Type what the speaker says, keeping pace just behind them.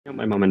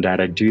My mom and dad,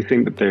 I do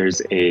think that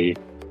there's a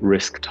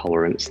risk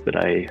tolerance that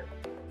I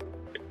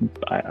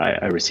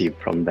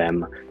received from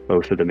them.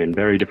 Both of them in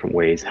very different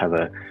ways have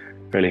a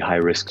fairly high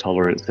risk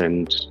tolerance,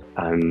 and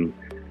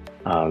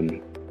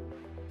I'm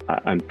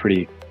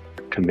pretty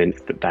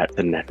convinced that that's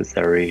a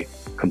necessary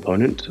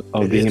component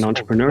of being an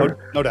entrepreneur.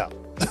 No doubt.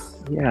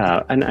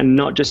 Yeah, and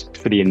not just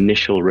for the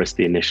initial risk,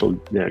 the initial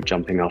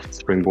jumping off the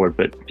springboard,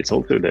 but it's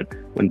also that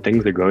when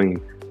things are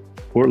going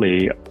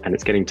poorly and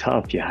it's getting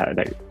tough, you have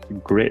that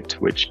grit,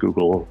 which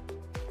Google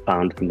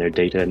found from their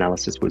data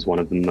analysis was one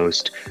of the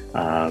most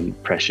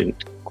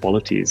prescient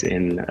qualities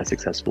in a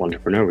successful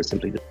entrepreneur, was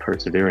simply the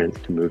perseverance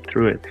to move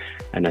through it.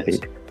 And I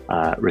think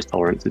risk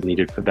tolerance is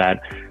needed for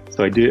that.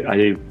 So I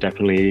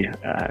definitely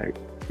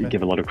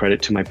give a lot of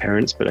credit to my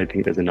parents, but I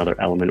think there's another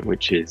element,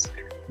 which is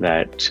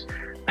that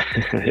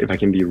if I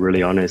can be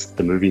really honest,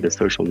 the movie The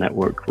Social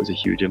Network was a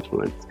huge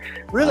influence.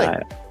 Really?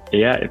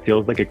 Yeah, it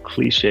feels like a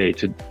cliche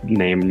to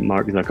name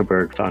Mark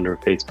Zuckerberg, founder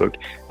of Facebook,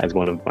 as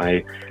one of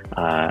my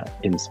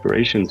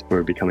inspirations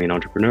for becoming an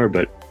entrepreneur.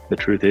 But the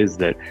truth is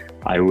that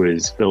I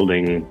was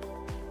building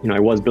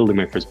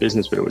my first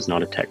business, but it was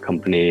not a tech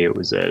company. It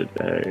was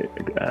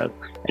a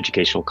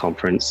educational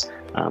conference,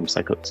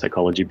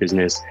 psychology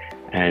business.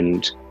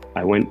 And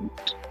I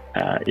went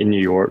in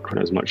New York when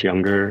I was much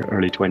younger,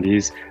 early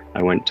 20s.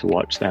 I went to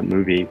watch that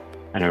movie,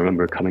 and I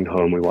remember coming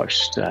home. We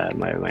watched,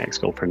 my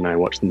ex-girlfriend and I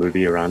watched the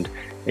movie around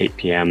 8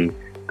 p.m.,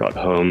 got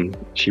home,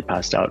 she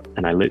passed out,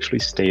 and I literally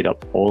stayed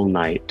up all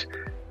night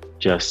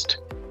just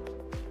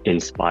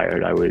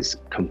inspired. I was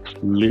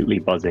completely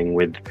buzzing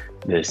with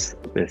this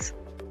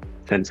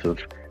sense of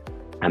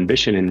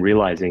ambition in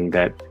realizing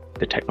that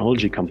the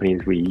technology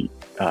companies we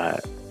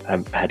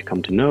have had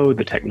come to know,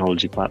 the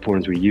technology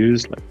platforms we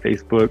use, like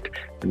Facebook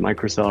and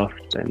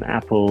Microsoft and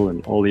Apple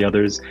and all the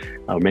others,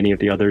 many of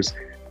the others,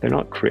 they're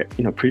not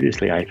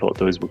previously I thought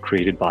those were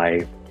created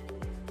by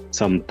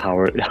some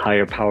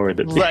higher power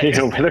that,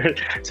 right. Whether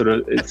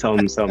it's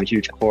sort of some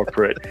huge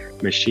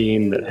corporate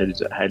machine that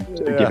had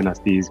given us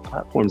these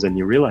platforms, and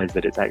you realize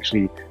that it's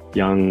actually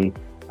young,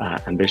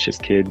 ambitious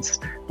kids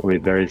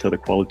with various other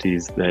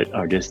qualities that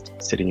are just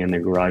sitting in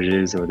their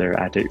garages or their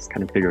attics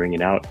kind of figuring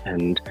it out.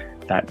 And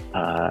that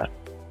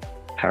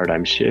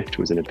paradigm shift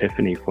was an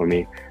epiphany for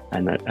me,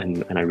 and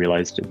I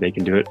realized if they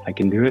can do it, I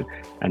can do it.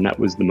 And that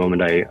was the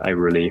moment I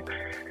really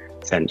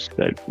sensed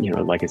that,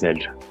 like I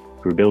said,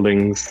 through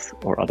buildings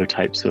or other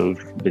types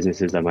of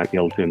businesses, I might be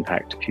able to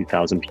impact a few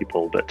thousand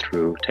people, but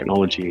through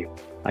technology,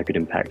 I could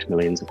impact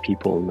millions of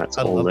people, and that's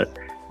all that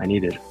I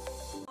needed.